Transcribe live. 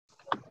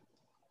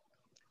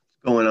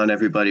Going on,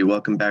 everybody?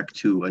 Welcome back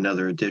to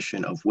another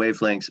edition of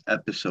Wavelengths,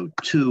 episode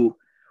 2.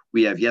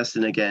 We have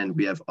Yeston again,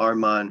 we have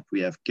Armand,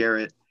 we have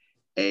Garrett.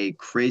 A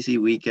crazy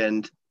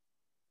weekend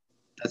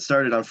that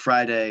started on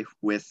Friday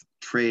with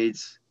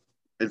trades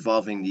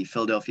involving the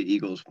Philadelphia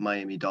Eagles,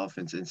 Miami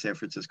Dolphins, and San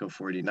Francisco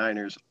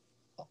 49ers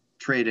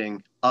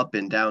trading up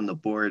and down the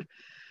board.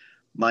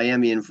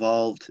 Miami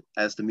involved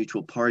as the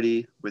mutual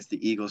party with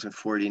the Eagles and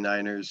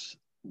 49ers.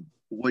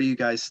 What do you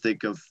guys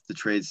think of the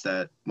trades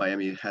that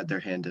Miami had their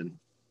hand in?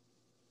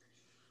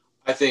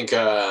 I think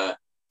that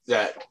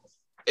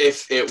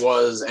if it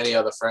was any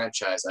other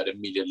franchise, I'd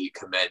immediately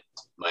commend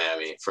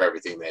Miami for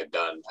everything they've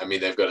done. I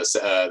mean, they've got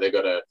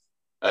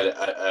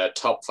a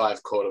top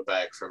 5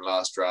 quarterback from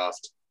last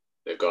draft.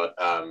 They've got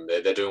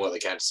they're doing what they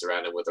can to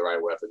surround him with the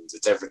right weapons.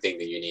 It's everything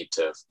that you need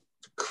to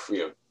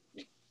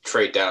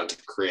trade down to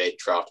create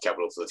draft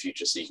capital for the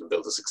future, so you can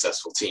build a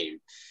successful team.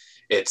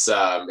 It's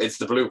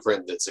the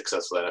blueprint that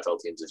successful NFL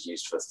teams have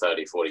used for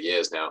 30, 40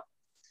 years now,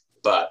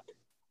 but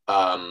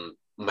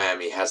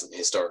Miami hasn't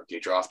historically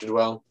drafted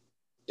well.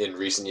 In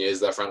recent years,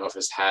 their front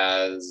office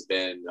has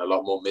been a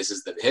lot more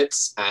misses than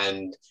hits.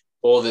 And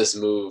all this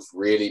move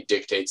really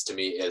dictates to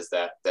me is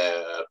that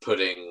they're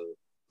putting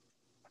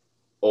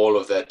all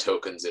of their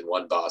tokens in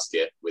one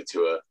basket with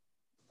Tua,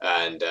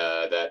 and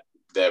that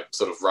they're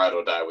sort of ride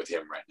or die with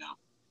him right now.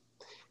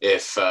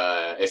 If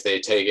they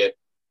take it,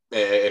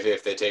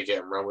 if they take it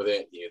and run with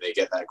it, they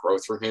get that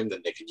growth from him,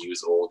 then they can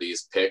use all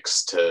these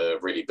picks to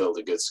really build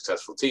a good,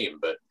 successful team.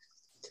 But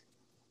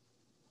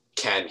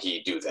can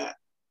he do that?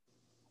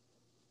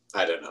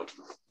 I don't know.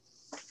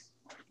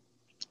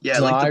 Yeah,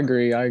 I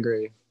agree.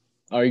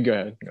 Oh, you go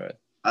ahead.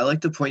 I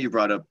like the point you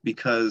brought up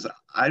because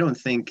I don't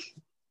think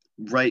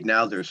right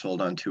now they're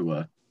sold on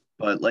Tua.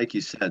 But like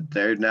you said,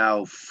 they're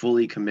now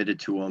fully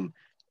committed to him,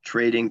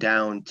 trading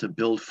down to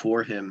build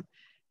for him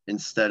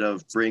instead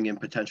of bring in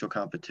potential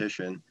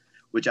competition,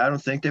 which I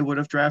don't think they would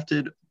have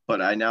drafted.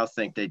 But I now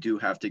think they do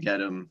have to get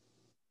him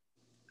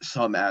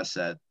some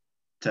asset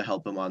to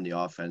help him on the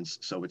offense,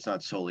 so it's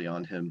not solely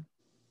on him.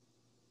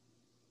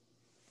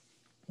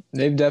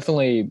 They've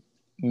definitely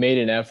made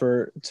an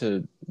effort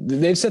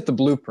they've set the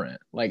blueprint.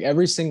 Like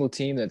every single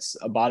team that's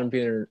a bottom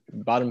feeder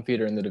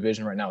in the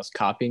division right now is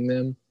copying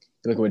them.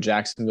 You look at what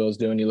Jacksonville is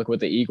doing. You look at what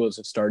the Eagles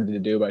have started to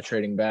do by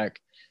trading back,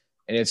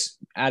 and it's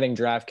adding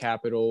draft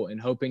capital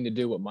and hoping to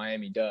do what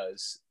Miami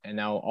does. And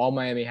now all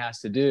Miami has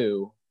to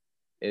do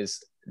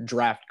is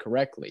draft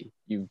correctly.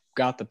 You've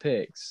got the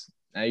picks.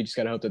 Now you just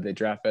got to hope that they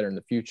draft better in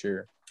the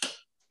future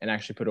and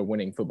actually put a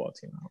winning football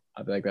team out.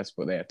 I feel like that's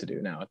what they have to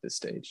do now at this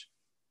stage.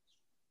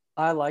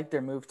 I like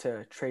their move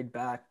to trade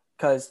back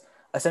because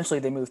essentially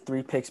they moved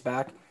 3 picks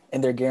back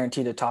and they're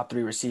guaranteed a top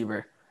 3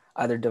 receiver,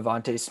 either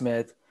Devontae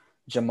Smith,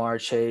 Jamar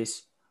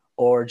Chase,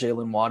 or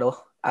Jalen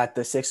Waddle at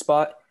the 6th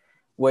spot,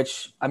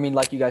 which, I mean,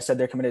 like you guys said,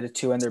 they're committed to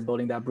Tua and they're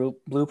building that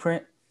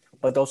blueprint,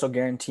 but they're also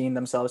guaranteeing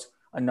themselves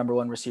a number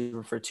 1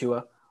 receiver for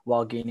Tua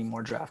while gaining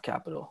more draft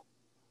capital.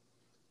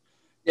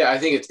 Yeah, I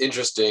think it's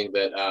interesting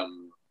that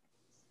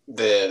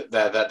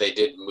that they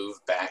did move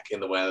back in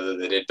the way that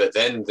they did, but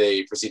then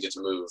they proceeded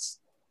to move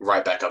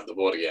right back up the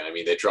board again. I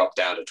mean, they dropped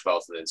down to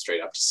 12th and then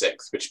straight up to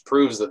 6th, which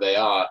proves that they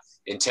are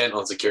intent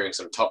on securing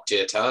some top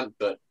tier talent,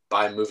 but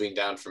by moving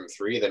down from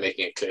 3, they're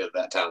making it clear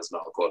that talent's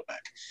not a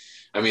quarterback.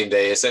 I mean,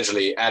 they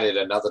essentially added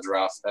another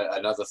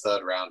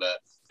 3rd rounder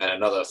and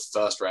another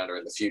 1st rounder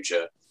in the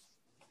future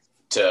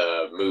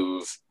to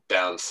move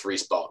down 3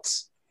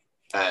 spots.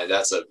 And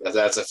that's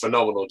a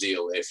phenomenal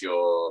deal if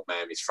you're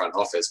Miami's front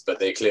office, but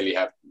they clearly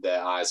have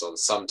their eyes on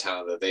some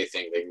talent that they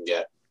think they can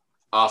get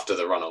after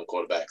the run on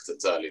quarterbacks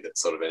that's early,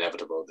 that's sort of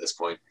inevitable at this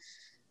point.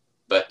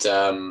 But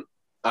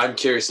I'm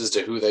curious as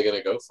to who they're going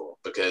to go for,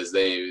 because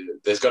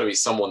there's got to be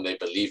someone they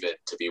believe in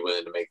to be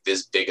willing to make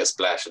this big a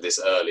splash this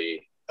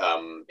early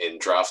in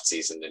draft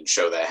season and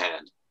show their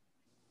hand.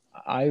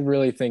 I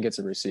really think it's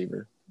a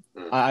receiver.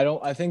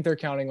 I think they're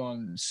counting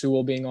on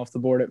Sewell being off the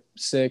board at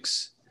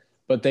 6,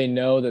 but they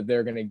know that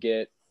they're going to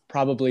get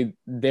probably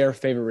their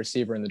favorite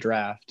receiver in the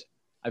draft.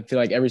 I feel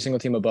like every single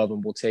team above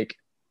them will take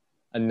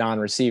a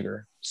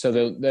non-receiver. So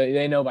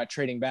they know by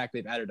trading back,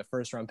 they've added a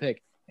 1st-round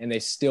pick, and they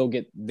still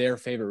get their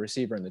favorite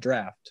receiver in the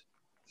draft.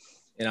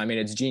 And, I mean,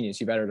 it's genius.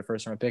 You've added a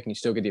 1st-round pick, and you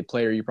still get the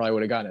player you probably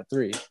would have gotten at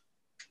 3.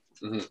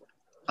 Mm-hmm.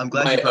 I'm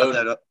glad you brought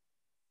that up.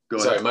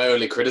 My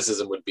only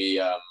criticism would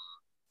be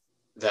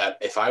that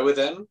if I were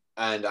them,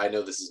 and I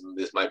know this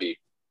might be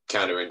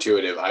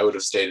counterintuitive, I would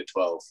have stayed at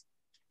 12.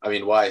 I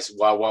mean, why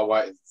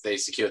they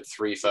secured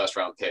 3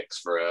 first-round picks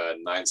for a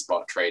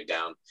 9-spot trade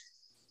down?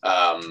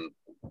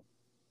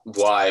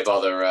 Why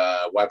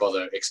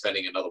bother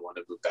expending another one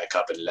to move back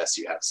up unless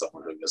you have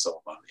someone who you're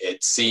sold on?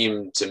 It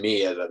seemed to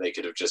me that they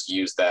could have just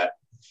used that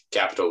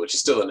capital, which is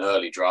still an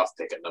early draft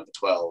pick at number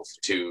 12,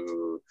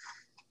 to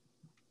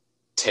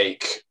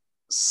take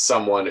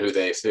someone who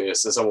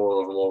someone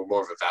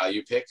more of a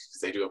value pick, because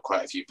they do have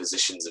quite a few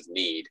positions of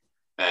need.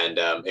 And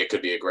it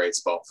could be a great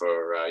spot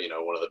for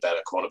one of the better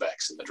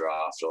cornerbacks in the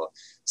draft, or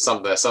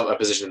a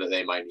position that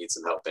they might need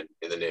some help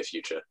in the near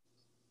future.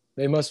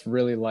 They must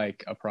really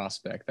like a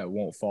prospect that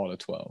won't fall to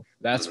 12.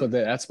 That's what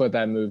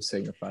that move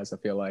signifies, I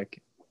feel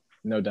like.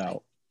 No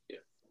doubt.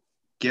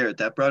 Garrett,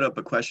 that brought up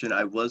a question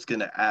I was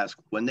going to ask.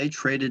 When they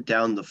traded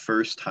down the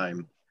first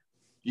time,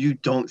 you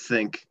don't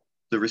think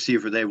the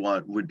receiver they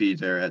want would be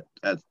there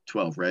at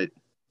 12, right?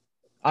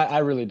 I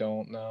really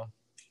don't know.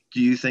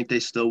 Do you think they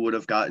still would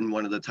have gotten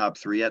one of the top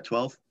 3 at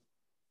 12?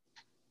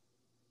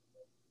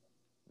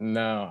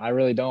 No, I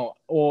really don't.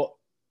 Well,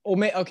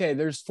 okay,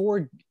 there's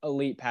 4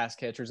 elite pass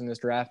catchers in this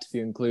draft if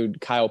you include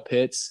Kyle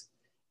Pitts.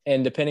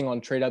 And depending on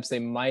trade-ups, they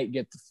might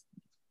get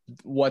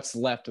what's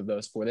left of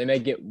those 4. They may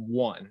get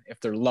 1 if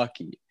they're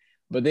lucky.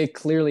 But they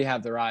clearly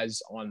have their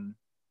eyes on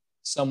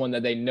someone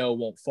that they know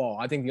won't fall.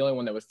 I think the only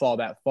one that would fall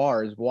that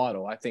far is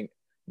Waddle. I think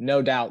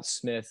no doubt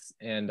Smith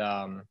and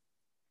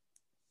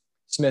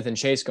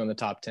Chase go in the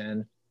top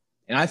 10.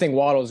 And I think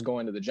Waddle's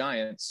going to the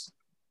Giants.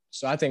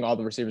 So I think all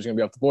the receivers are going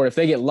to be off the board. If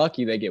they get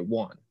lucky, they get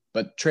 1.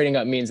 But trading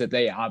up means that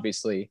they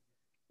obviously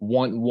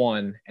want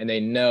 1, and they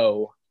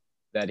know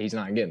that he's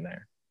not getting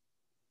there.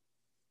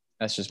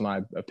 That's just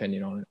my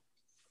opinion on it.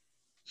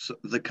 So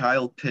the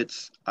Kyle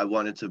Pitts I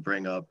wanted to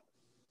bring up.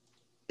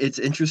 It's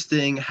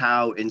interesting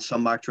how in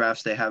some mock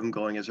drafts they have him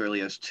going as early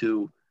as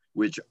 2,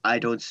 which I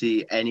don't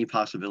see any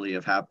possibility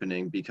of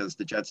happening because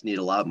the Jets need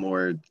a lot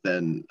more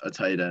than a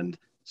tight end.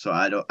 So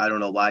I don't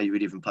know why you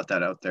would even put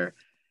that out there.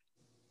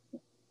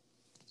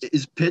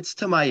 Is Pitts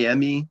to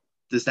Miami,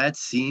 does that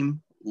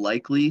seem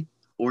likely,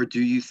 or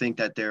do you think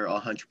that they're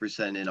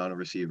 100% in on a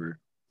receiver?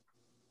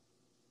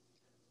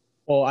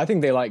 Well, I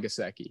think they like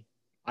Gesicki.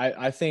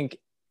 I think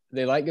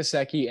they like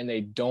Gesicki, and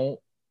they don't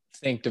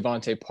think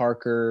Devontae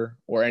Parker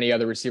or any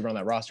other receiver on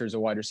that roster is a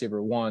wide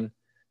receiver 1.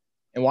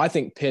 And while I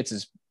think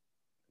Pitts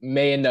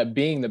may end up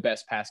being the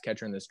best pass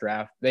catcher in this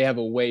draft, they have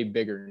a way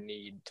bigger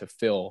need to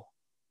fill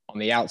on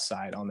the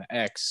outside, on the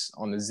X,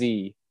 on the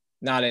Z,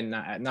 not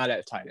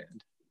at tight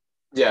end.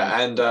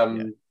 Yeah,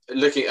 and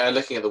looking at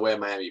the way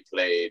Miami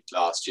played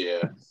last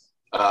year,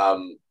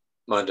 under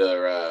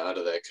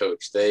their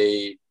coach,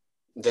 they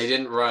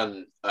didn't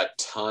run a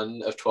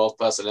ton of 12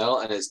 personnel,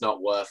 and it's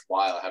not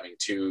worthwhile having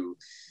 2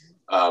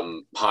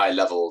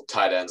 high-level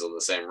tight ends on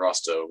the same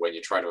roster when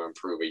you're trying to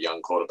improve a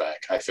young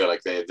quarterback. I feel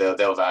like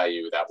they'll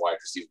value that wide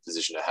receiver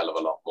position a hell of a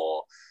lot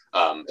more,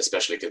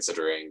 especially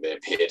considering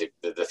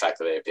the fact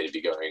that they appear to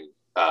be going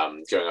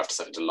after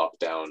something to lock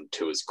down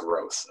Tua's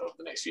growth over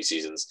the next few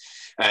seasons.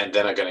 And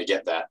they're not going to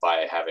get that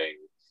by having,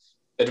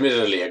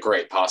 admittedly, a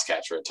great pass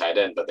catcher at tight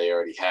end, but they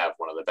already have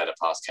one of the better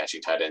pass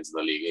catching tight ends in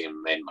the league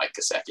in Mike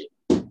Gesicki.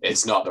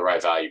 It's not the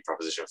right value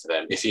proposition for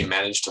them. If he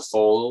managed to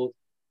fall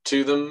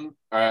to them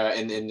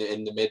in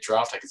the mid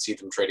draft, I could see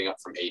them trading up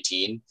from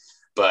 18,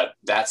 but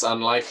that's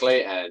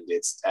unlikely, and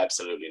it's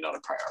absolutely not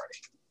a priority.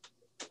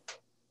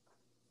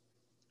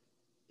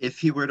 If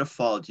he were to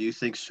fall, do you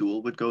think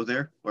Sewell would go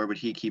there, or would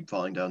he keep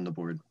falling down the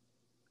board?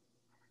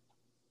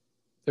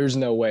 There's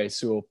no way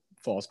Sewell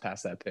falls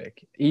past that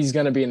pick. He's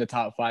going to be in the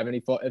top 5,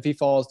 and if he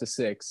falls to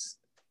 6,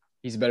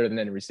 he's better than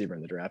any receiver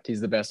in the draft.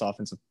 He's the best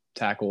offensive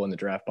tackle in the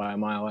draft by a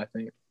mile, I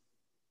think.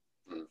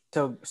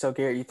 So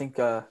Garrett, you think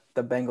the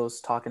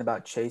Bengals talking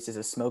about Chase is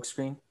a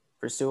smokescreen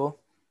for Sewell?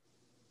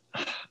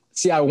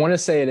 See, I want to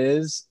say it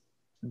is,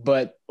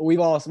 but we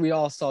all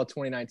saw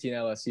 2019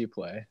 LSU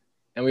play,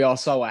 and we all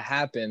saw what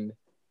happened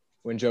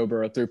when Joe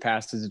Burrow threw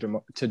passes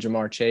to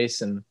Jamar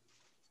Chase, and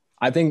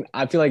I feel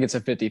like it's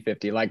a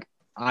 50-50. Like,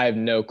 I have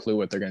no clue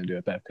what they're going to do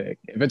with that pick.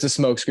 If it's a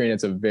smokescreen,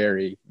 it's a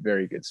very,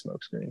 very good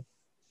smokescreen.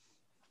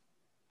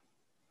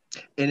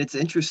 And it's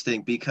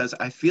interesting because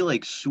I feel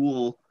like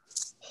Sewell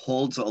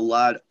holds a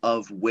lot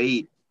of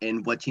weight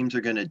in what teams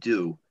are going to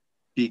do,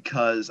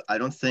 because I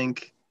don't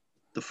think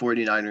the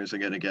 49ers are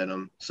going to get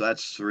him. So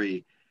that's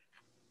 3.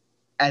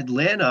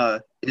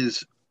 Atlanta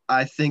is,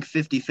 I think,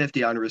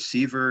 50-50 on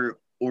receiver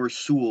or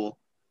Sewell.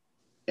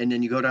 And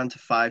then you go down to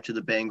 5 to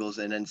the Bengals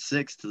and then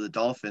 6 to the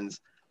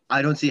Dolphins.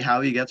 I don't see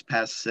how he gets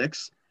past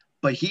 6,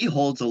 but he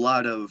holds a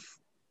lot of,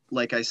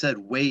 like I said,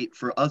 weight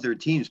for other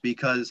teams,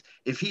 because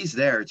if he's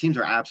there, teams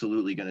are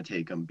absolutely going to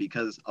take him,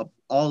 because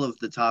all of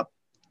the top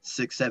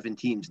 6-7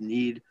 teams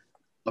need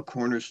a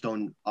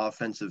cornerstone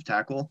offensive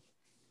tackle.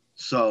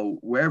 So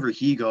wherever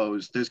he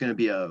goes, there's going to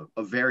be a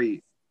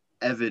very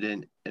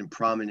evident and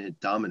prominent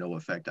domino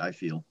effect, I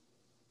feel.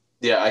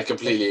 Yeah, I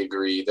completely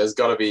agree. There's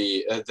going to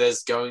be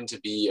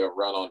a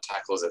run on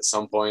tackles at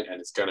some point,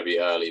 and it's going to be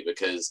early,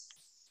 because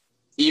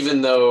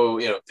even though,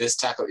 this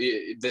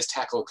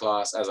tackle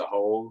class as a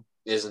whole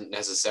isn't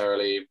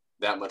necessarily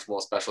that much more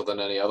special than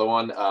any other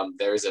one,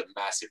 there is a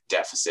massive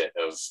deficit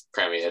of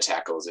premier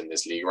tackles in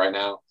this league right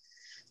now.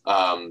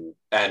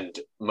 And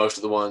most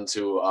of the ones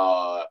who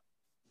are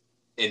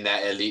in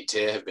that elite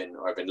tier have been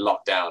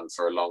locked down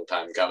for a long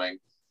time coming.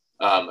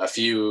 A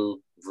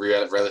few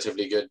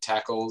relatively good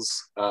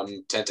tackles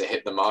tend to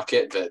hit the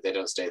market, but they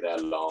don't stay there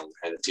long.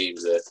 And the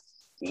teams that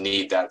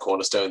need that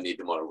cornerstone need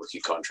them on a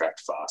rookie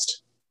contract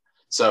fast.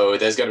 So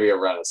there's going to be a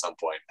run at some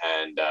point,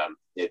 and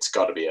it's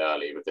got to be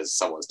early, because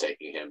someone's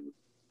taking him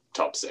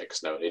top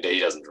 6. No, he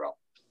doesn't drop.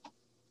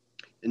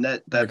 And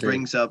that Agreed.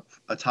 brings up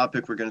a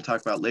topic we're going to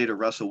talk about later,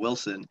 Russell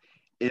Wilson.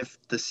 If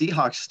the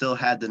Seahawks still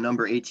had the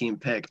number 18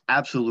 pick,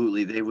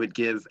 absolutely they would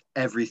give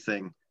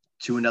everything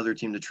to another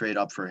team to trade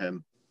up for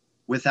him,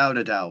 without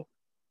a doubt.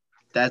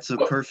 That's a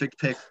perfect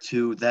pick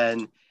to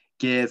then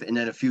give, and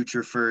then a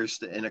future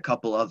first and a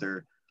couple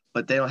other.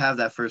 But they don't have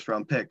that first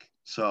round pick,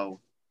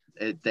 so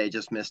they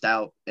just missed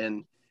out.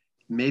 And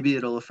maybe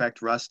it'll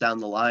affect Russ down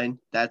the line.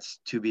 That's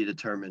to be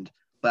determined.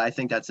 But I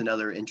think that's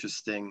another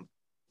interesting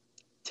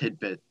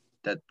tidbit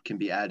that can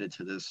be added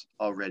to this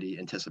already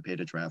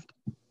anticipated draft.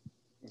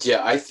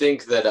 Yeah, I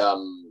think that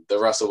the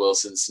Russell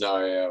Wilson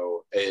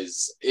scenario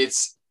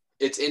it's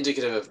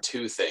indicative of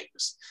two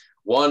things.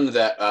 One,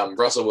 that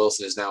Russell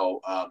Wilson is now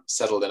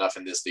settled enough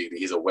in this league that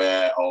he's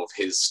aware of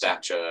his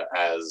stature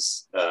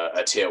as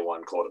a tier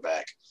 1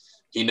 quarterback.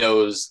 He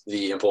knows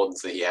the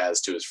importance that he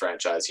has to his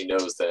franchise. He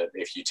knows that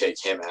if you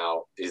take him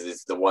out,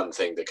 is the one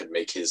thing that could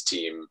make his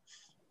team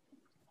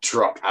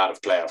drop out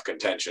of playoff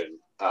contention.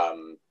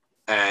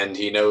 And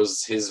he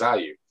knows his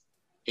value.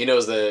 He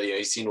knows that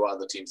he's seen what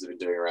other teams have been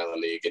doing around the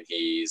league, and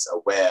he's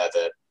aware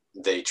that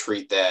they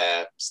treat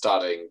their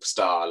starting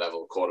star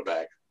level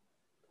quarterback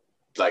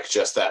like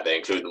just that. They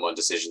include them on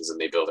decisions and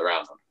they build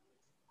around them.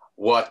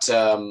 What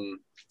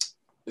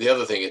the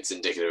other thing it's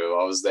indicative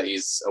of is that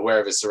he's aware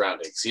of his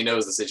surroundings. He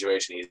knows the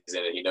situation he's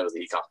in, and he knows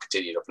that he can't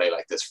continue to play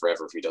like this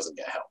forever if he doesn't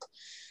get help.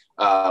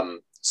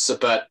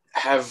 But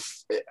have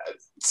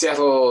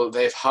Seattle,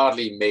 they've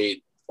hardly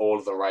made all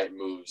of the right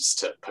moves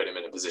to put him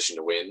in a position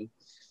to win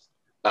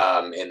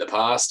in the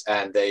past,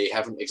 and they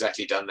haven't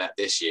exactly done that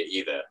this year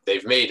either.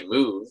 They've made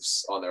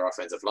moves on their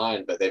offensive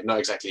line, but they've not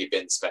exactly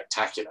been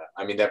spectacular.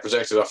 I mean, their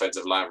projected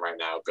offensive line right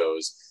now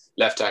goes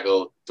left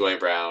tackle Dwayne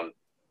Brown,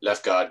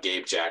 left guard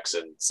Gabe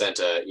Jackson,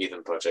 center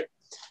Ethan Pocic,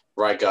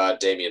 right guard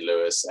Damian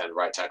Lewis, and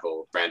right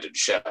tackle Brandon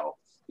Shell.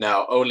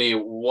 Now, only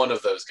one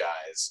of those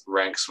guys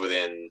ranks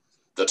within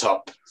the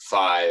top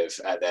 5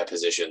 at their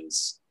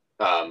positions,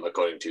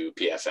 according to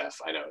PFF.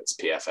 I know it's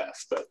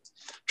PFF, but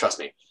trust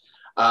me.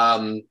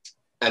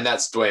 And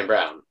that's Dwayne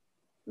Brown.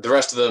 The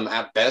rest of them,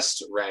 at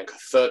best, rank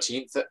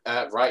 13th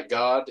at right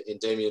guard in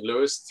Damian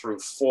Lewis through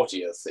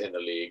 40th in the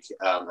league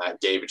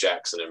at Gabe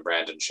Jackson and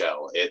Brandon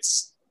Shell.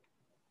 It's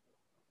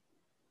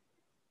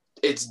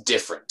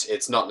different.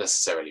 It's not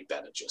necessarily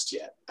better just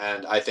yet.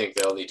 And I think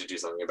they'll need to do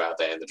something about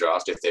that in the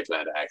draft if they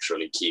plan to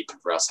actually keep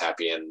Russ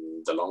happy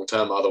in the long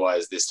term.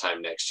 Otherwise, this time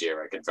next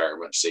year, I could very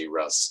much see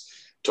Russ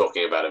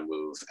talking about a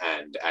move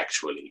and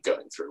actually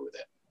going through with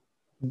it.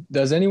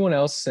 Does anyone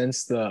else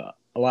sense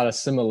a lot of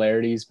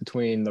similarities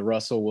between the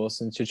Russell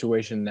Wilson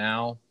situation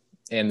now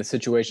and the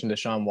situation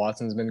Deshaun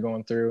Watson's been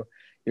going through?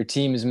 Your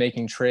team is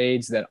making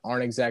trades that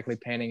aren't exactly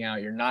panning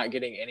out. You're not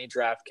getting any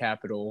draft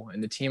capital,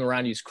 and the team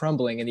around you is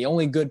crumbling, and the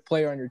only good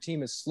player on your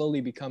team is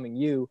slowly becoming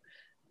you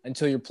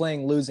until you're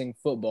playing losing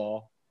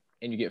football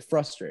and you get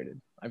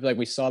frustrated. I feel like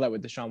we saw that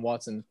with Deshaun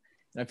Watson,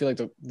 and I feel like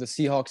the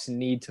Seahawks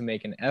need to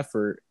make an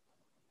effort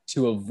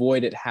to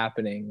avoid it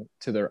happening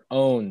to their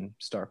own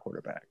star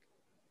quarterback.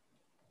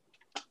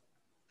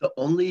 The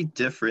only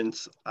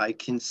difference I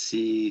can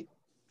see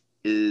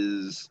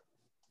is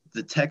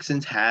the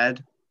Texans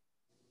had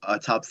a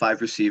top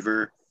 5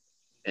 receiver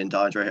in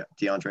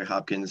DeAndre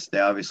Hopkins. They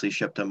obviously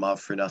shipped him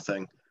off for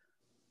nothing.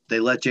 They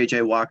let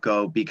J.J. Watt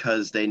go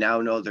because they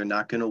now know they're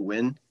not going to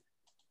win.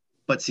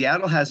 But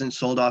Seattle hasn't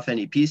sold off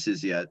any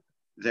pieces yet.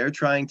 They're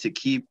trying to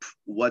keep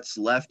what's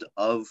left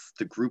of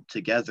the group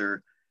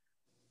together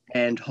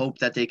and hope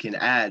that they can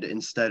add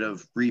instead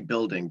of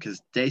rebuilding,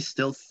 because they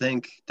still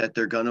think that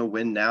they're going to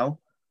win now.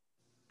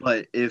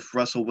 But if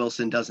Russell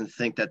Wilson doesn't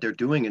think that they're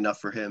doing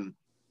enough for him,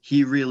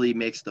 he really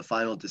makes the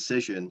final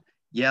decision.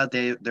 Yeah,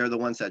 they're the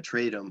ones that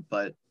trade him,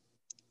 but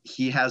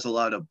he has a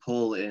lot of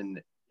pull in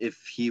if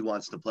he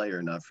wants to play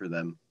or not for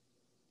them.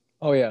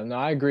 Oh, yeah. No,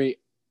 I agree.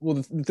 Well,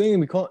 the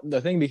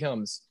thing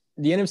becomes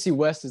the NFC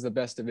West is the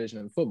best division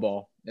in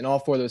football, and all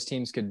 4 of those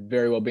teams could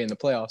very well be in the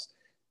playoffs.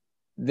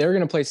 They're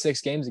going to play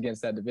 6 games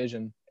against that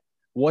division.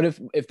 What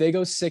if they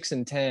go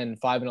 6-10,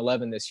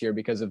 5-11 this year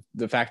because of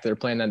the fact that they're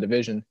playing that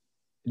division?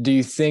 Do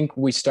you think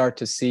we start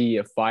to see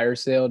a fire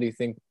sale? Do you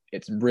think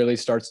it really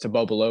starts to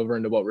bubble over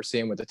into what we're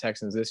seeing with the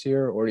Texans this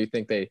year? Or do you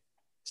think they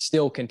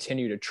still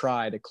continue to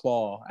try to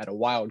claw at a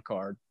wild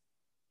card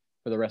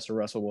for the rest of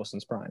Russell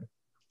Wilson's prime?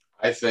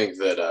 I think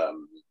that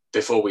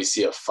before we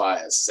see a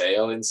fire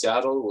sale in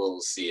Seattle, we'll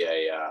see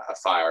a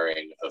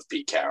firing of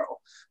Pete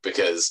Carroll,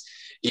 because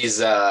he's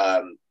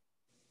been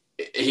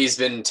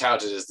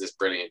touted as this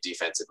brilliant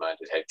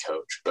defensive-minded head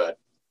coach, but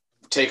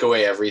take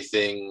away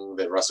everything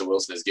that Russell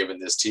Wilson has given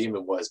this team,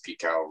 and what has Pete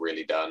Carroll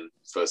really done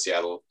for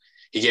Seattle?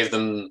 He gave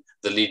them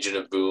the Legion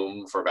of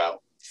Boom for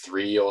about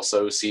 3 or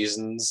so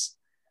seasons.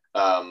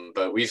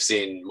 But we've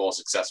seen more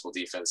successful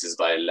defenses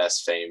by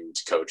less famed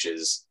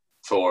coaches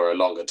for a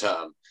longer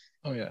term.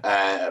 Oh,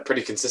 yeah.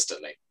 Pretty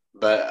consistently.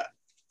 But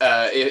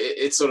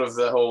it's sort of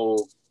the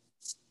whole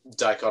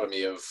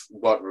dichotomy of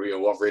what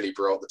really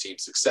brought the team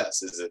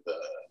success. Is it the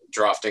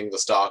drafting the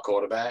star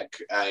quarterback,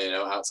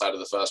 outside of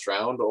the first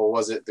round, or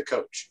was it the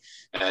coach?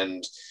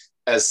 And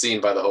as seen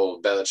by the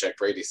whole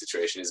Belichick-Brady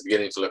situation, is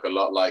beginning to look a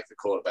lot like the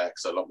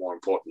quarterbacks, a lot more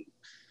important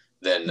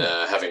than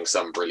having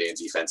some brilliant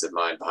defensive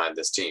mind behind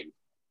this team.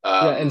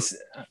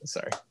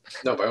 Sorry.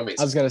 No, by all means.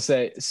 I was gonna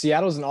say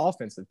Seattle's an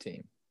offensive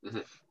team. Mm-hmm.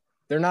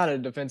 They're not a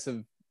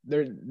defensive.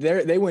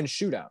 They win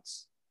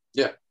shootouts.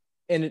 Yeah.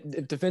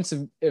 And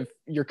if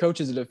your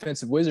coach is a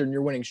defensive wizard and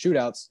you're winning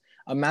shootouts,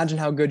 imagine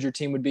how good your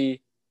team would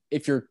be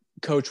if your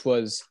coach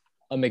was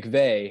a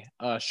McVay,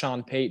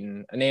 Sean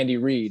Payton, an Andy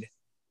Reid.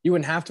 You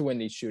wouldn't have to win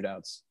these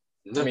shootouts.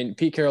 No. I mean,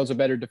 Pete Carroll's a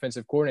better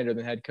defensive coordinator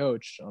than head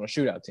coach on a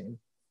shootout team.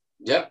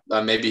 Yeah,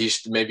 maybe he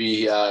should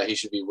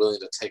be willing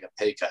to take a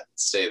pay cut and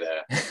stay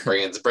there.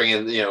 Bring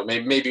in,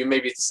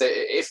 maybe say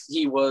if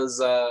he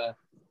was a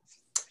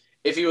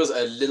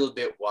little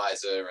bit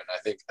wiser and I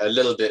think a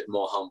little bit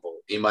more humble,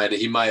 he might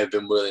have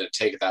been willing to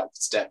take that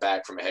step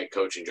back from a head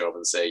coaching job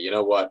and say, you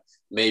know what,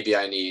 maybe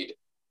I need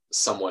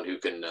someone who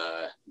can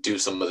do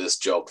some of this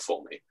job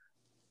for me.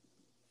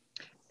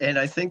 And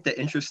I think the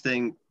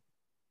interesting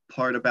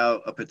part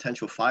about a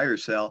potential fire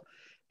sale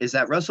is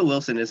that Russell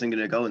Wilson isn't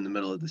going to go in the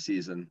middle of the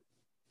season.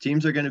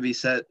 Teams are going to be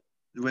set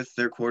with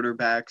their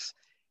quarterbacks,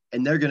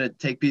 and they're going to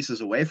take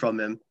pieces away from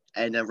him.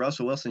 And then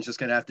Russell Wilson's just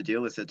going to have to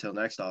deal with it till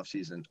next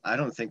offseason. I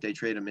don't think they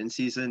trade him in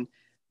season.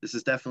 This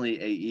is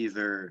definitely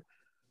either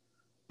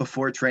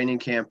before training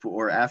camp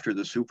or after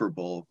the Super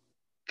Bowl,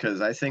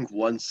 because I think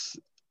once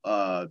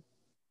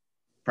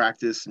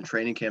practice and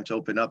training camps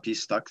open up,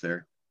 he's stuck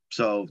there.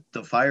 So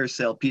the fire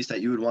sale piece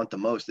that you would want the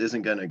most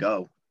isn't going to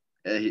go.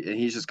 And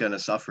he's just going to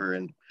suffer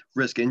and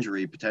risk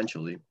injury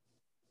potentially.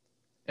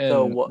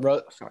 And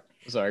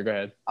sorry, go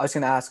ahead. I was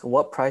going to ask,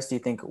 what price do you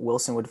think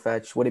Wilson would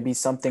fetch? Would it be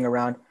something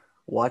around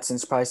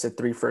Watson's price of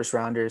 3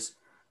 first-rounders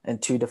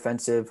and 2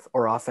 defensive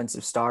or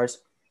offensive stars?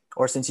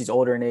 Or since he's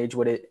older in age,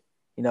 would it,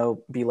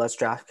 be less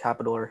draft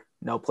capital or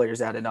no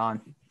players added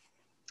on?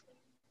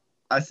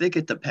 I think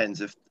it depends.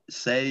 If,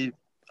 say,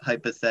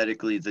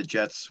 hypothetically, the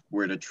Jets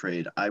were to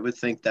trade, I would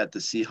think that the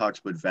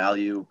Seahawks would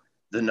value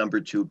the number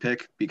 2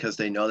 pick because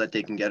they know that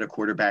they can get a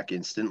quarterback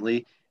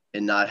instantly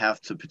and not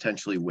have to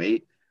potentially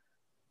wait.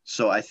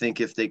 So I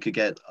think if they could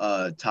get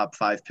a top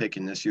 5 pick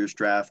in this year's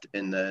draft,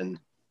 and then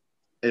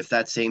if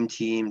that same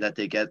team that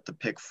they get the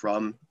pick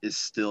from is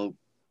still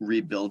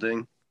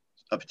rebuilding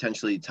a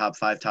potentially top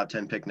 5, top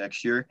 10 pick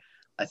next year,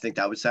 I think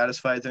that would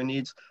satisfy their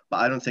needs.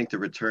 But I don't think the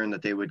return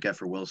that they would get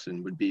for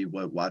Wilson would be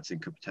what Watson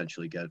could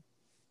potentially get.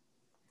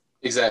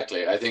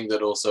 Exactly. I think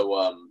that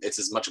also it's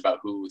as much about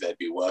who they'd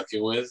be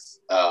working with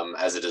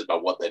as it is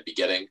about what they'd be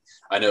getting.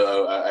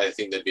 I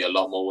think they'd be a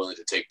lot more willing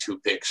to take 2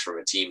 picks from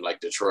a team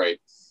like Detroit,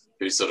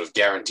 who's sort of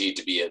guaranteed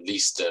to be at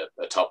least a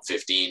top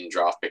 15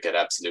 draft pick at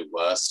absolute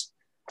worst.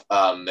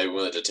 They're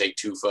willing to take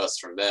 2 firsts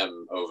from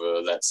them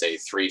over, let's say,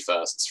 3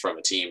 firsts from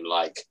a team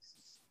like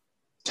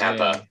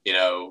Tampa,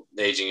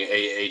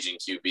 aging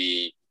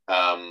QB.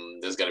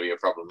 There's going to be a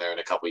problem there in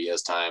a couple of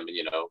years' time.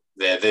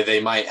 And,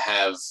 they might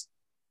have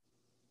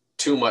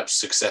too much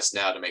success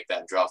now to make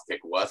that draft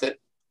pick worth it.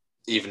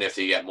 Even if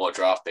you get more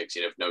draft picks,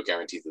 you have no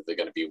guarantee that they're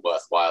going to be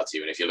worthwhile to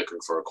you. And if you're looking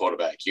for a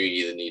quarterback, you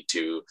either need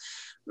to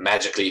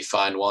magically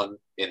find one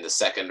in the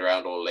 2nd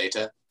round or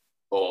later,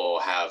 or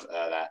have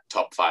that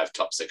top 5,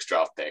 top 6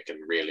 draft pick and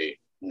really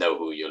know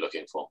who you're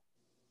looking for.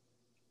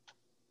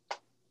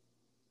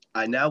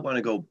 I now want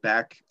to go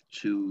back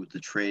to the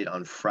trade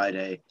on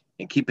Friday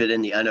and keep it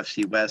in the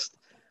NFC West.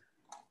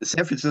 The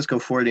San Francisco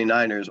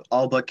 49ers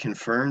all but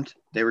confirmed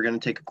they were going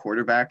to take a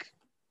quarterback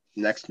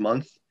next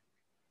month.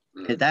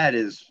 And that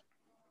is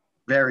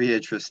very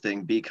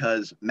interesting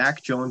because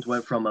Mac Jones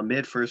went from a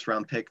mid-first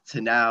round pick to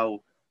now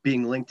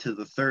being linked to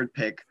the 3rd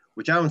pick,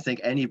 which I don't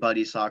think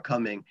anybody saw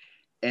coming.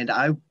 And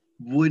I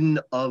wouldn't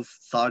have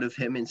thought of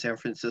him in San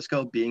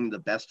Francisco being the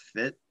best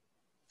fit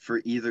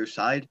for either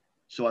side.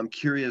 So I'm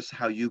curious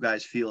how you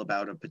guys feel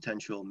about a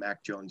potential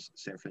Mac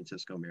Jones-San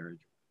Francisco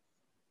marriage.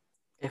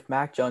 If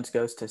Mac Jones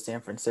goes to San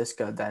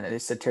Francisco, then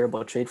it's a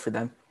terrible trade for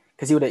them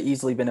because he would have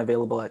easily been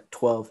available at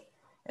 12,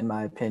 in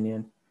my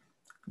opinion.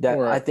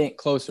 I think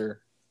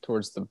closer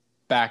towards the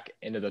back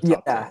end of the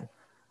top 10.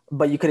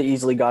 But you could have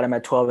easily got him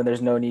at 12, and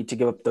there's no need to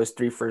give up those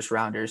 3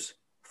 first-rounders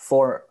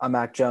for a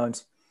Mac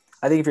Jones.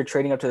 I think if you're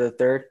trading up to the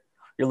 3rd,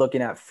 you're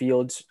looking at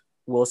Fields,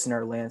 Wilson,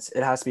 or Lance.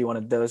 It has to be one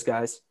of those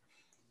guys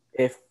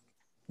if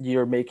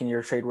you're making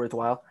your trade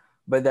worthwhile.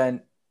 But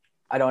then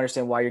I don't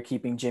understand why you're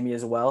keeping Jimmy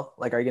as well.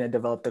 Like, are you going to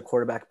develop the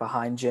quarterback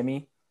behind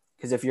Jimmy?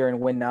 Because if you're in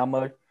win now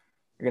mode,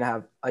 you're going to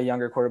have a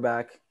younger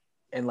quarterback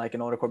and like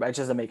an older quarterback. It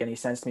just doesn't make any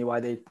sense to me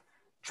why they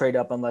trade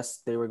up unless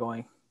they were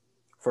going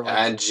for.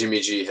 And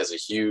Jimmy G has a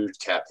huge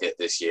cap hit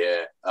this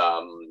year.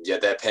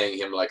 They're paying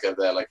him like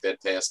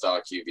they'd pay a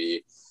star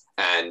QB.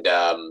 And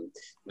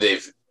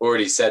they've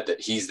already said that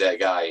he's their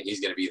guy and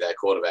he's going to be their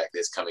quarterback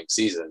this coming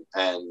season.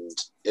 And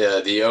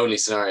the only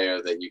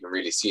scenario that you can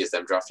really see is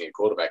them drafting a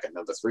quarterback at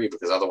number 3,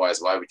 because otherwise,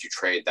 why would you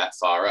trade that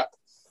far up?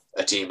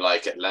 A team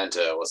like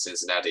Atlanta or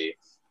Cincinnati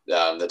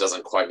that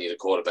doesn't quite need a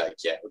quarterback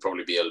yet would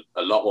probably be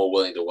a lot more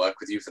willing to work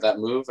with you for that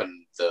move,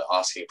 and the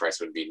asking price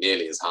wouldn't be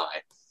nearly as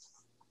high.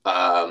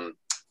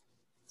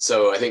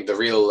 So I think the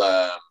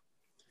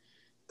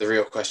the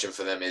real question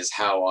for them is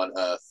how on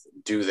earth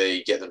do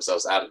they get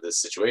themselves out of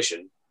this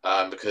situation?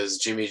 Because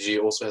Jimmy G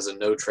also has a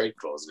no trade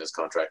clause in his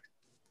contract.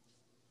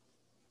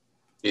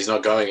 He's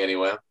not going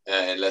anywhere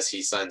unless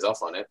he signs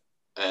off on it.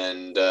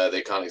 And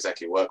they can't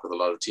exactly work with a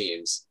lot of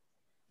teams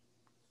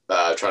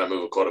trying to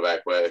move a quarterback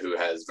who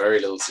has very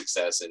little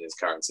success in his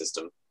current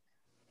system.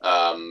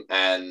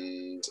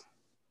 And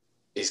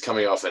he's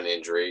coming off an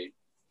injury,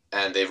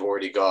 and they've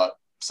already got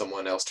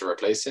someone else to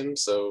replace him.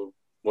 So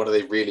what are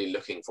they really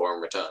looking for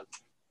in return?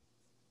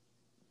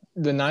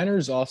 The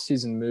Niners'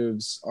 offseason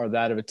moves are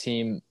that of a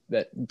team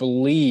that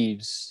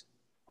believes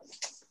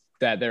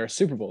that they're a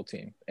Super Bowl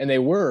team. And they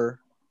were.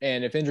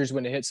 And if injuries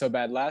wouldn't have hit so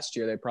bad last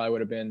year, they probably would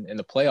have been in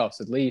the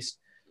playoffs at least.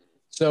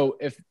 So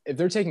if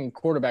they're taking a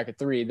quarterback at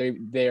 3,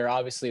 they are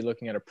obviously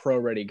looking at a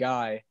pro-ready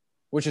guy,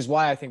 which is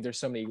why I think there's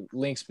so many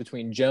links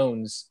between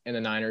Jones and the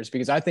Niners,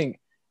 because I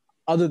think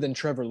other than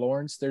Trevor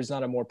Lawrence, there's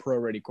not a more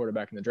pro-ready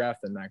quarterback in the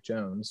draft than Mac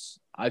Jones.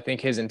 I think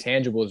his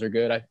intangibles are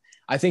good.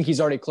 I think he's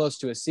already close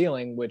to his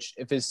ceiling, which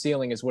if his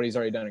ceiling is what he's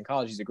already done in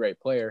college, he's a great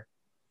player.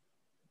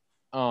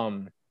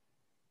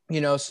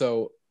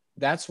 So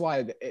that's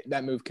why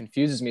that move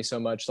confuses me so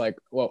much. Like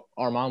what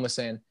Armand was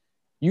saying,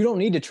 you don't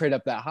need to trade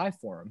up that high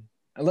for him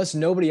unless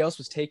nobody else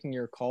was taking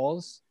your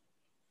calls.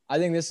 I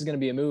think this is going to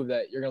be a move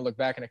that you're going to look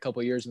back in a couple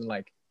of years and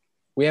like,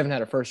 we haven't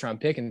had a first round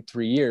pick in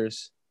 3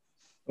 years.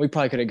 We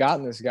probably could have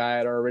gotten this guy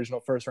at our original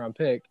first round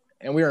pick,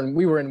 and we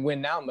were in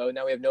win now mode.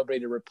 Now we have nobody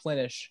to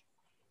replenish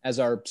as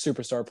our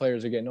superstar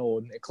players are getting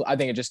old. I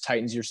think it just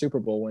tightens your Super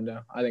Bowl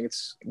window. I think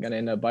it's going to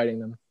end up biting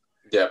them.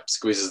 Yeah,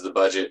 squeezes the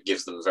budget,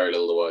 gives them very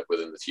little to work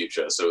with in the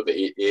future. So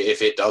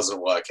if it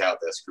doesn't work out,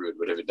 they're screwed.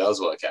 But if it does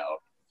work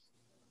out,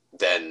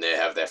 then they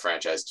have their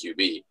franchise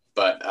QB.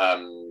 But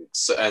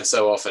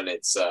so often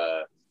it's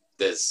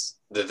there's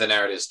the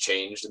narrative's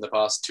changed in the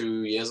past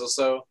 2 years or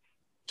so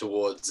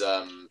towards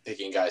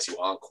picking guys who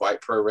aren't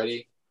quite pro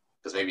ready,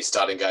 because maybe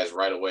starting guys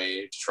right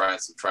away to try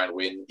and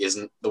win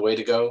isn't the way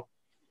to go.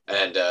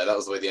 And that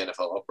was the way the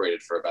NFL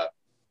operated for about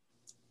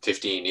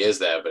 15 years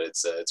there, but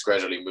it's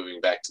gradually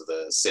moving back to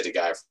the sit a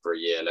guy for a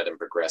year, let him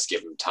progress,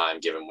 give him time,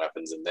 give him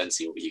weapons, and then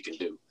see what he can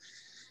do.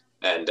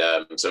 And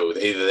so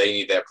either they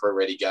need their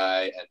pro-ready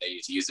guy and they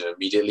need to use him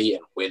immediately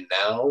and win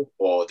now,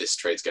 or this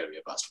trade's going to be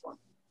a bust for him.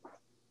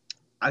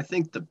 I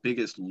think the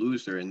biggest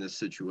loser in this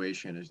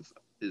situation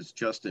is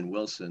Justin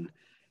Wilson,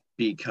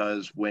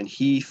 because when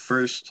he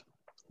first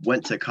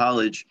went to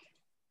college,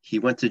 he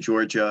went to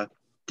Georgia,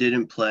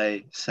 didn't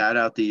play, sat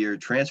out the year,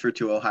 transferred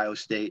to Ohio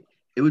State.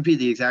 It would be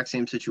the exact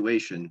same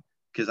situation,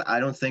 because I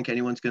don't think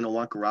anyone's going to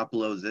want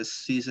Garoppolo this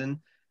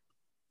season.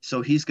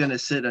 So he's going to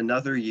sit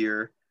another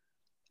year.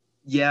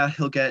 Yeah,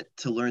 he'll get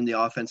to learn the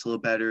offense a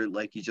little better.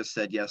 Like you just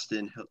said,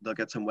 Yeston, they'll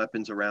get some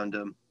weapons around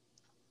him.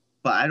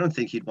 But I don't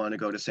think he'd want to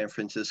go to San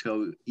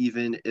Francisco,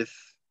 even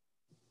if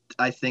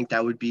I think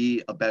that would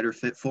be a better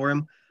fit for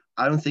him.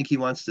 I don't think he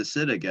wants to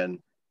sit again.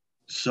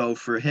 So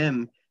for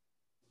him,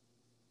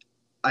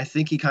 I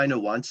think he kind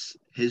of wants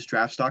his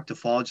draft stock to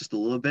fall just a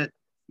little bit,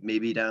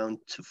 maybe down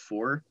to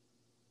 4.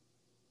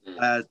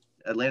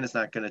 Atlanta's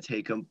not going to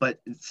take him,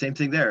 but same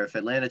thing there. If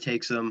Atlanta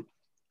takes him,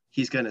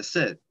 he's going to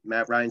sit.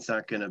 Matt Ryan's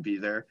not going to be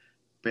there.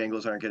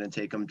 Bengals aren't going to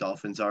take him.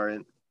 Dolphins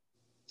aren't.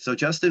 So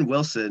Justin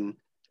Wilson,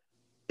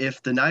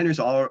 if the Niners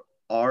are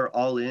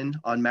all in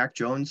on Mac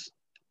Jones,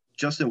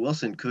 Justin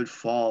Wilson could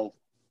fall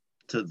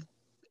to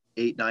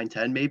 8, 9,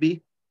 10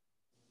 maybe.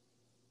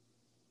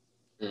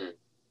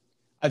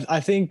 I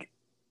think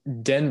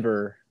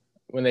Denver,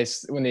 when they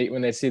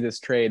see this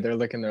trade, they're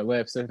licking their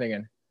lips. They're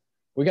thinking,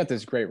 we got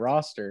this great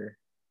roster,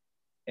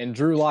 and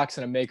Drew Lock's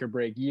in a make or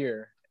break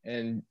year.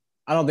 And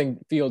I don't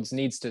think Fields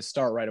needs to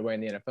start right away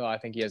in the NFL. I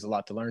think he has a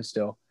lot to learn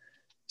still.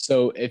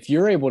 So if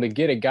you're able to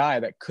get a guy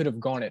that could have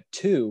gone at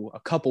 2 a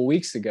couple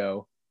weeks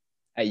ago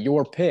at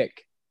your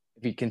pick,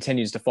 if he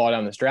continues to fall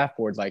down this draft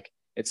board, like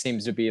it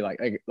seems to be like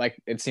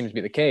it seems to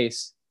be the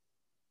case,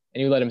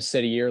 and you let him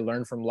sit a year,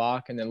 learn from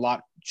Lock, and then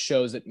Lock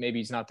shows that maybe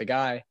he's not the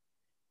guy,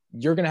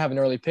 you're going to have an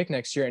early pick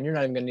next year, and you're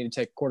not even going to need to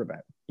take a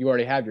quarterback. You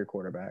already have your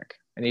quarterback,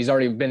 and he's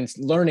already been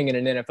learning in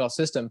an NFL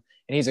system,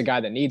 and he's a guy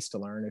that needs to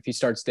learn. If he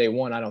starts day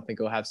one, I don't think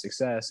he'll have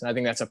success, and I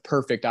think that's a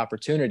perfect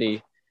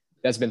opportunity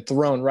that's been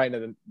thrown right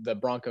into the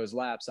Broncos'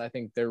 laps. I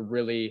think they're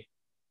really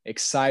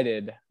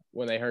excited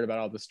when they heard about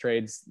all these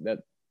trades that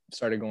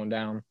started going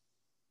down.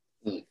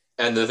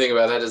 And the thing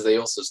about that is they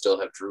also still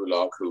have Drew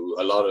Lock, who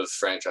a lot of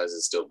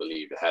franchises still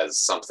believe has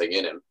something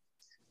in him.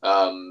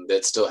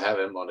 They'd still have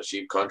him on a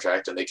cheap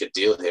contract, and they could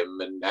deal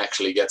him and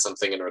actually get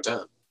something in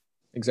return.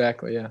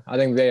 Exactly, yeah. I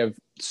think they have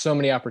so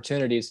many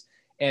opportunities,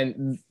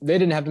 and they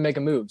didn't have to make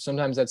a move.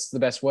 Sometimes that's the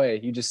best way.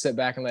 You just sit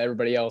back and let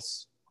everybody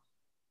else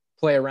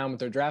play around with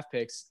their draft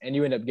picks, and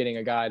you end up getting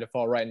a guy to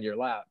fall right into your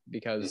lap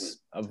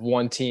because of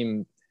one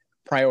team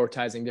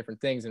prioritizing different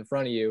things in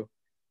front of you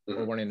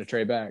or wanting to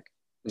trade back.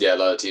 Yeah, a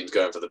lot of teams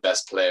going for the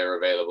best player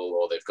available,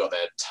 or they've got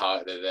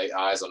their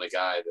eyes on a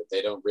guy that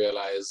they don't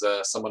realize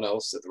someone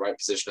else at the right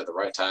position at the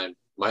right time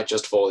might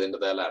just fall into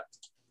their lap.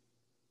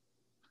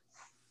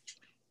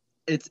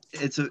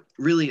 It's a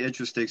really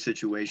interesting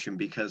situation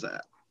because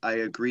I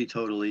agree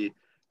totally.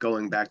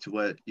 Going back to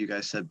what you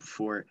guys said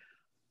before,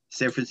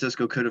 San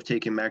Francisco could have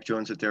taken Mac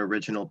Jones at their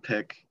original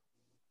pick.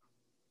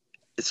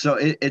 So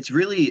it's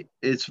really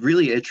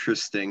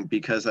interesting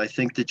because I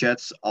think the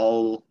Jets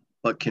all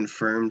but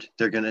confirmed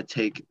they're going to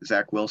take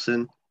Zach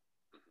Wilson.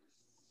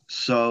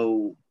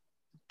 So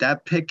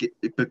that pick,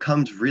 it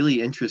becomes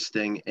really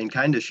interesting and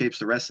kind of shapes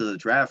the rest of the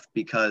draft,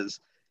 because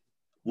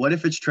what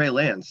if it's Trey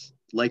Lance?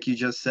 Like you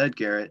just said,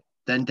 Garrett,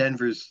 then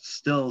Denver's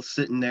still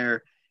sitting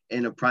there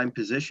in a prime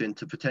position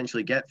to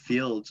potentially get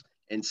Fields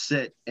and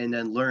sit and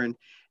then learn.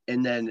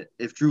 And then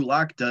if Drew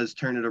Lock does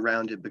turn it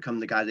around and become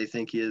the guy they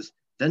think he is,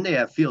 then they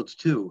have Fields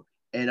too.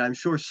 And I'm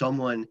sure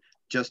someone,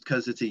 just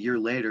because it's a year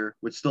later,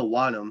 would still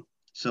want him.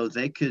 So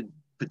they could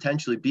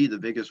potentially be the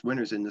biggest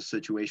winners in this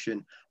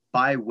situation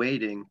by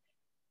waiting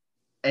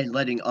and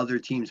letting other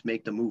teams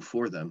make the move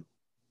for them.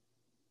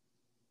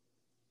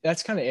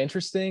 That's kind of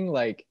interesting.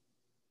 Like,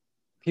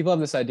 people have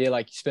this idea,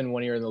 like, you spend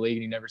 1 year in the league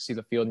and you never see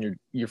the field and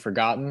you're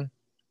forgotten.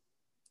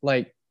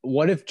 Like,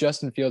 what if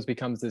Justin Fields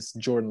becomes this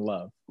Jordan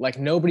Love? Like,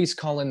 nobody's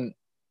calling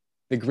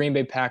the Green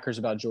Bay Packers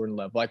about Jordan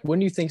Love. Like,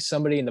 wouldn't you think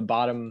somebody in the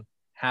bottom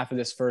half of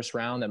this first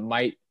round that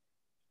might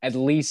at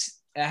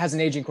least has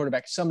an aging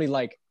quarterback, somebody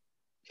like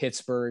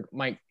Pittsburgh,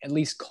 might at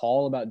least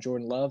call about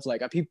Jordan Love?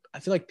 Like, I feel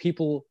like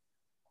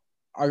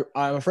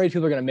I'm afraid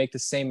people are going to make the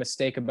same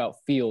mistake about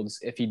Fields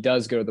if he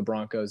does go to the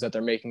Broncos that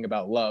they're making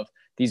about Love.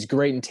 These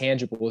great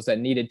intangibles that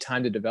needed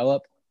time to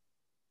develop.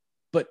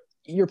 But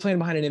you're playing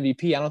behind an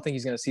MVP. I don't think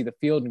he's going to see the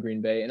field in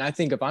Green Bay. And I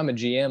think if I'm a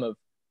GM of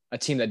a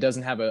team that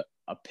doesn't have a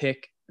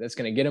pick that's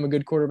going to get him a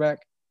good quarterback,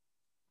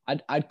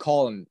 I'd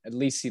call him, at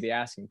least see the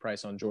asking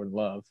price on Jordan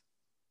Love.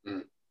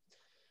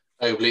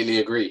 I completely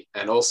agree.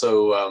 And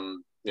also,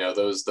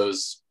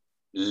 those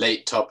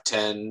late top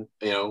 10,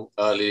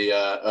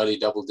 early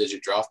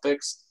double-digit draft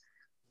picks.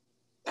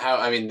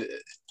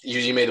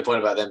 You made the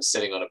point about them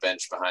sitting on a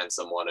bench behind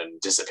someone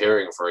and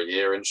disappearing for a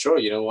year. And sure,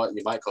 you know what?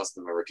 You might cost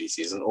them a rookie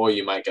season, or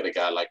you might get a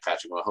guy like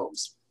Patrick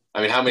Mahomes.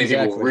 I mean, how many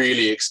people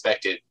really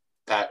expected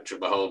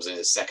Patrick Mahomes in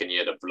his second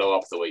year to blow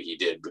up the way he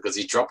did? Because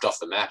he dropped off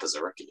the map as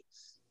a rookie.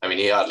 I mean,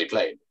 he hardly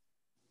played.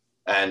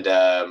 And,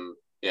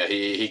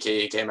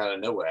 he came out of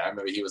nowhere. I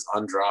remember he was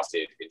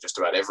undrafted in just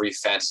about every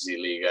fantasy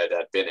league I'd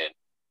been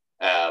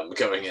in,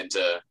 going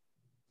into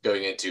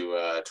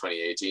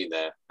 2018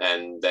 there,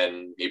 and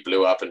then he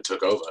blew up and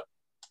took over.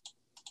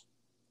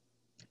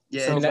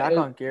 Yeah. So back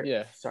on Garrett.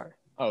 Yeah. Sorry.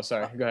 Oh,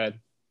 sorry. Go ahead.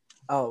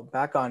 Oh,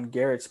 back on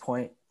Garrett's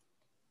point.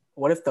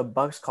 What if the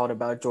Bucks called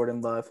about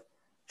Jordan Love,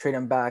 trade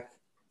him back,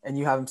 and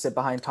you have him sit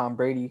behind Tom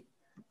Brady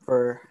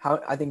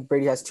I think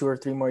Brady has 2 or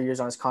 3 more years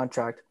on his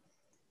contract,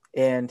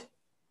 and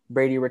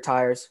Brady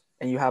retires,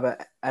 and you have an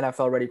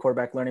NFL-ready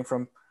quarterback learning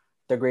from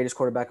the greatest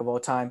quarterback of all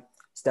time,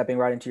 stepping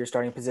right into your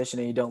starting position,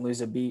 and you don't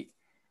lose a beat.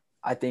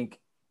 I think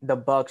the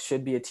Bucks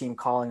should be a team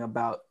calling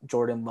about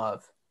Jordan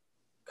Love,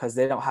 because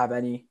they don't have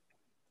any.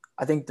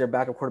 I think their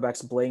backup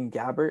quarterback's Blaine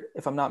Gabbert,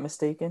 if I'm not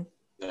mistaken.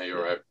 No,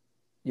 you're right.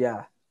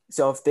 Yeah.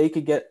 So if they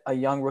could get a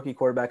young rookie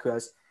quarterback who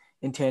has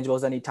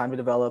intangibles that need time to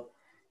develop,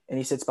 and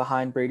he sits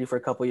behind Brady for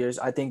a couple of years,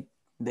 I think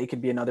they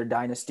could be another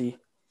dynasty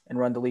and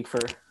run the league for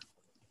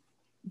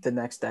the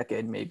next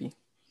decade, maybe.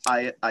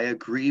 I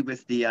agree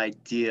with the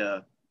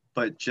idea,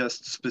 but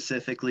just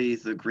specifically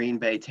the Green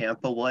Bay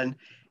Tampa one.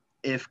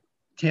 If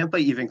Tampa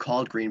even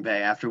called Green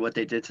Bay after what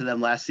they did to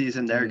them last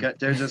season, they're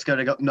just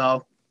gonna go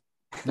no.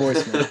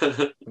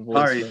 Voicemail.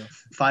 Sorry,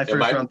 5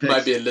 first-round picks.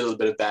 Might be a little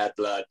bit of bad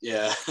blood,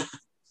 yeah.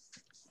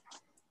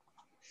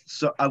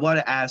 So I want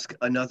to ask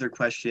another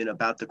question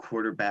about the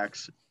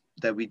quarterbacks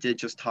that we did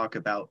just talk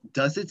about.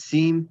 Does it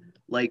seem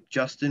like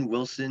Justin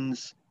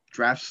Wilson's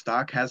draft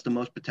stock has the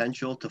most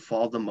potential to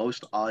fall the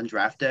most on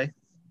draft day?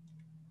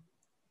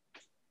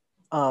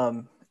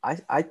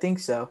 I think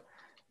so.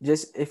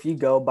 Just if you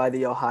go by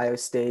the Ohio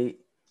State,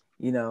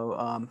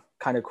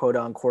 kind of quote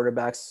on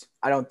quarterbacks,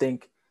 I don't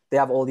think they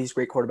have all these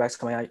great quarterbacks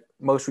coming out.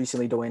 Most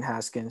recently, Dwayne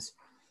Haskins.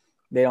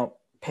 They don't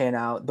pan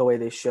out the way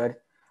they should.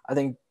 I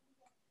think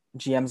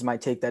GMs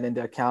might take that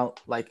into account,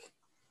 like,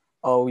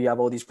 oh, you have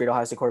all these great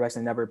Ohio State quarterbacks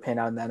and never pan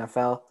out in the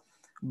NFL.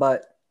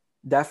 But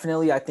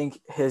definitely, I think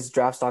his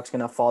draft stock's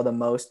going to fall the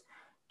most,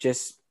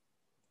 just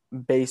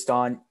based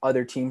on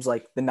other teams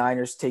like the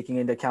Niners taking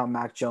into account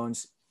Mac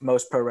Jones,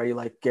 most pro ready,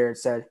 like Garrett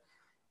said,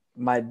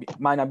 might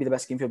not be the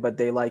best scheme field, but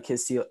they like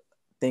his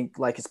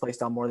play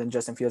style more than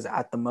Justin Fields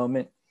at the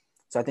moment.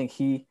 So I think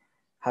he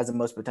has the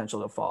most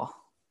potential to fall.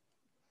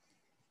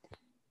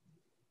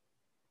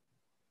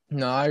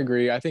 No, I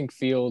agree. I think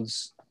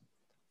Fields,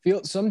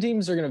 some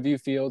teams are going to view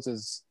Fields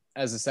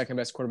as the second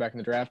best quarterback in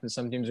the draft, and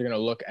some teams are going to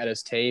look at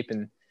his tape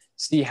and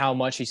see how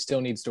much he still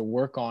needs to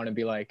work on and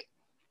be like,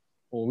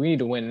 well, we need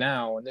to win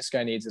now, and this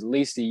guy needs at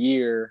least a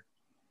year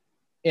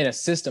in a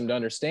system to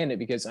understand it.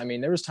 Because, I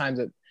mean, there was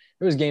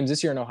games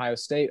this year in Ohio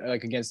State,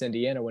 like against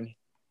Indiana, when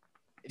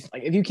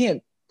if you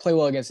can't play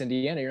well against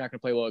Indiana, you're not going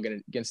to play well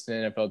against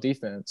an NFL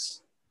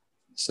defense.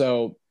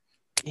 So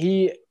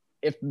if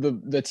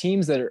the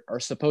teams that are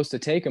supposed to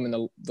take him in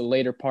the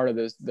later part of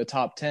the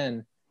top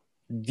 10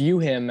 view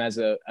him as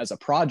a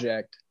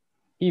project,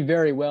 he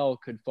very well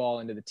could fall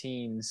into the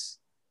teens.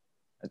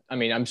 I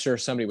mean, I'm sure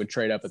somebody would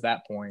trade up at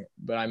that point,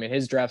 but I mean,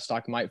 his draft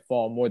stock might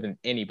fall more than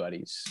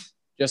anybody's,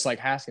 just like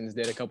Haskins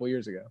did a couple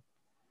years ago.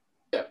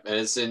 Yeah, and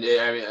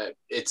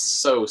it's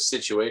so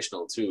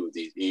situational too.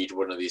 Each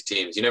one of these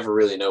teams, you never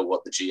really know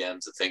what the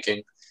GMs are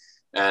thinking,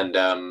 and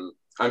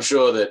I'm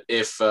sure that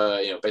if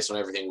based on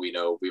everything we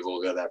know, we've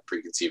all got that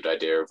preconceived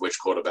idea of which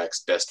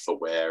quarterback's best for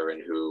where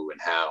and who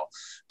and how.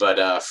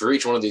 But for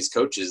each one of these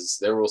coaches,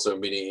 they're also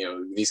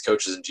meeting. These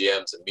coaches and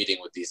GMs are meeting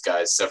with these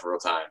guys several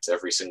times,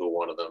 every single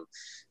one of them,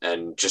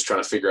 and just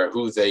trying to figure out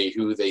who they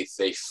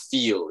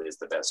feel is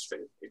the best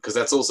fit. Because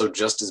that's also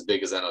just as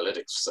big as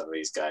analytics for some of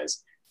these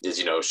guys. Is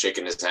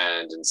shaking his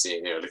hand and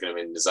seeing looking him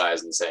in his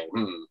eyes and saying,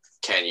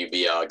 can you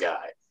be our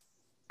guy?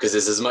 Because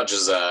it's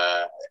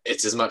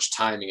as much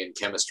timing and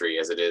chemistry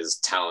as it is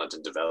talent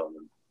and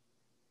development.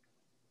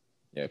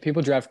 Yeah,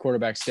 people draft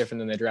quarterbacks different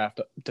than they draft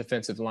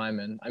defensive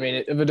linemen. I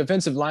mean, if a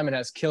defensive lineman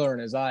has killer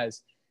in his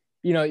eyes,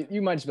 you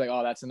might just be like,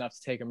 oh, that's enough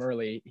to take him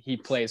early. He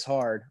plays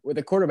hard. With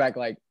a quarterback,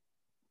 like,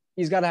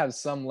 he's got to have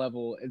some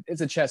level.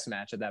 It's a chess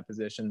match at that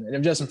position. And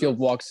if Justin Fields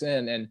walks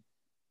in, and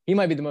he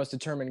might be the most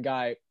determined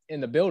guy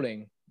in the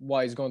building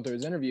while he's going through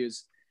his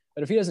interviews,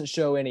 but if he doesn't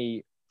show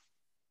any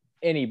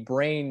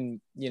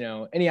brain,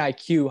 any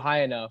IQ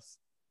high enough,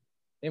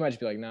 they might just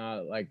be like, nah,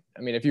 like,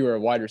 I mean, if you were a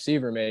wide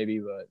receiver, maybe,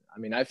 but I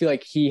mean, I feel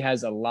like he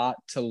has a lot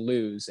to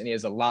lose and he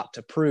has a lot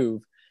to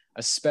prove,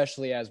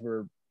 especially as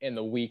we're in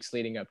the weeks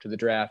leading up to the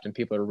draft and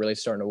people are really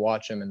starting to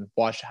watch him and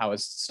watch how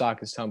his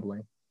stock is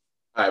tumbling.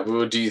 All right,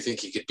 well, do you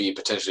think he could be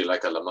potentially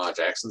like a Lamar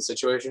Jackson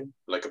situation,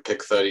 like a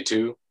pick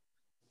 32?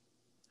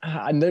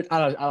 I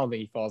don't think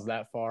he falls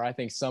that far. I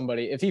think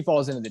if he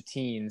falls into the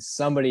teens,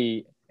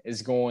 somebody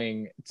is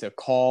going to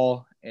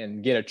call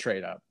and get a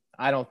trade up.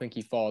 I don't think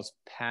he falls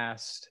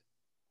past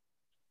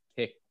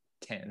pick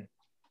 10.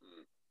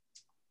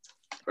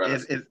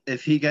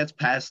 If he gets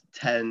past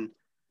 10,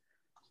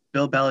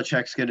 Bill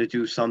Belichick's going to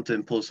do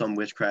something, pull some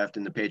witchcraft,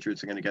 and the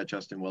Patriots are going to get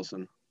Justin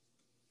Wilson.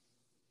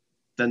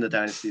 Then the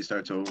dynasty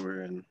starts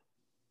over and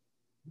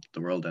the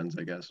world ends,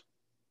 I guess.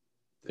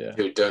 Yeah.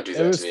 Dude, don't do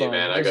that to me, fun.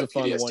 Man. I got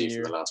PTSD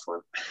from the last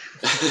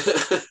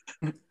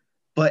one.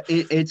 But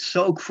it's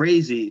so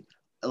crazy.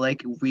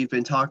 Like, we've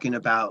been talking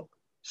about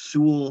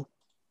Sewell,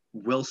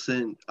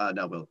 Wilson,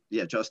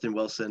 Justin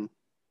Wilson.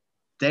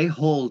 They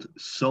hold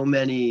so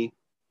many,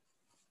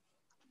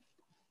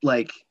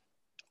 like,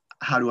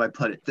 how do I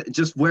put it?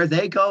 Just where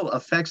they go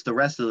affects the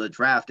rest of the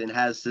draft and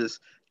has this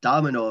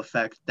domino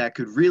effect that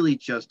could really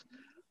just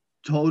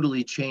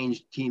totally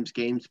change teams'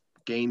 game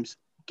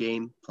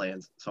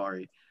plans.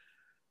 Sorry.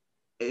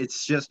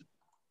 It's just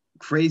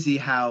crazy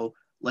how,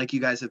 like you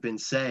guys have been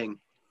saying,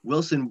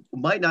 Wilson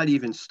might not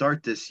even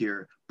start this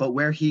year, but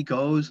where he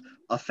goes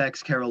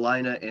affects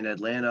Carolina and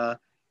Atlanta.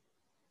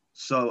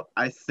 So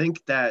I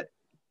think that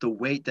the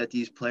weight that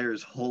these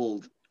players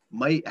hold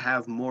might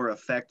have more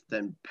effect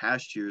than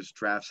past year's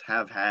drafts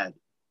have had,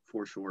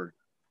 for sure.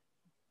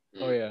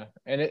 Oh, yeah.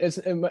 And it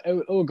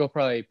will go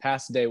probably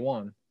past day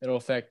one. It'll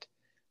affect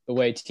the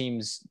way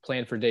teams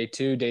plan for day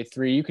 2, day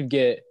 3. You could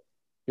get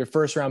your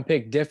first round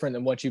pick different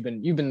than what you've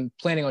been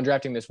planning on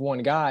drafting this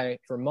one guy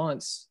for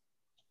months,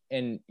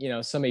 and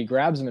somebody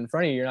grabs him in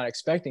front of you, you're not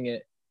expecting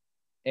it,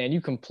 and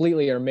you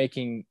completely are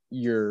making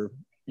your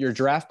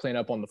draft plan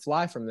up on the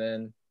fly from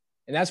then.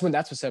 And that's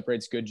what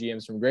separates good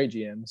GMs from great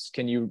GMs.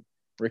 Can you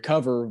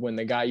recover when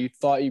the guy you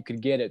thought you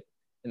could get it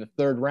in the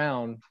 3rd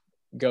round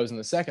goes in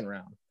the 2nd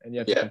round, and you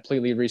have to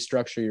completely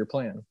restructure your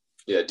plan?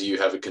 Yeah. Do you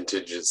have a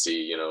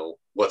contingency?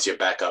 What's your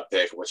backup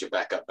pick? What's your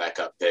backup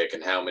pick?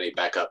 And how many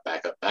backup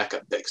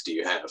picks do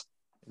you have?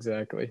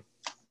 Exactly.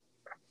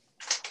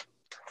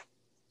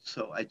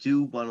 So I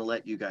do want to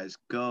let you guys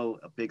go.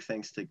 A big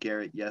thanks to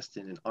Garrett,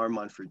 Yeston, and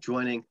Armand for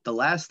joining. The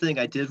last thing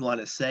I did want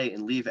to say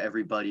and leave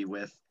everybody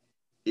with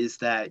is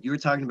that you were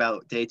talking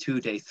about day 2,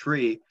 day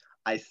 3.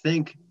 I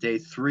think day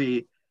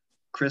 3,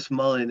 Chris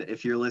Mullen,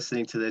 if you're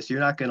listening to this, you're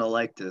not going to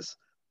like this,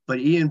 but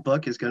Ian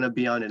Book is going to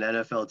be on an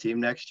NFL team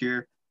next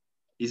year.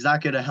 He's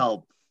not going to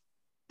help.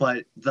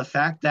 But the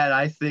fact that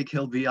I think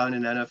he'll be on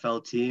an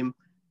NFL team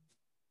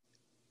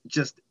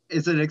just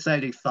is an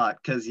exciting thought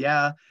because,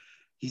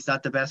 he's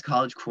not the best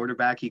college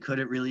quarterback. He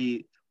couldn't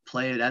really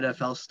play an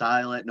NFL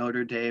style at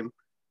Notre Dame,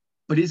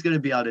 but he's going to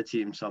be on a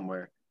team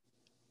somewhere.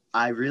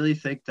 I really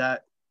think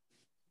that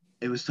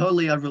it was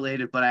totally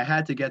unrelated, but I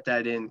had to get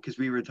that in because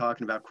we were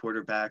talking about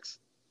quarterbacks.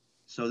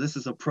 So this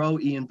is a pro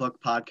Ian Book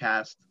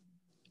podcast,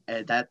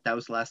 and that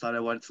was the last thought I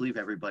wanted to leave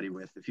everybody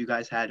with. If you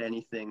guys had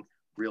anything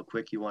real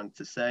quick you wanted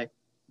to say,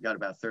 you got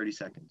about 30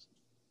 seconds.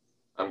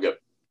 I'm good.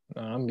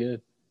 I'm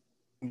good.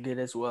 I'm good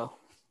as well.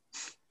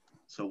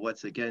 So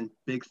once again,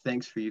 big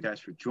thanks for you guys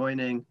for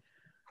joining.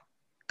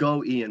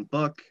 Go Ian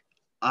Book.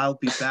 I'll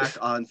be back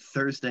on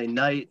Thursday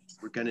night.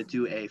 We're going to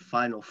do a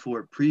Final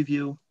Four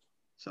preview.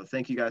 So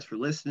thank you guys for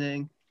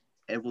listening,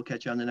 and we'll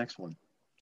catch you on the next one.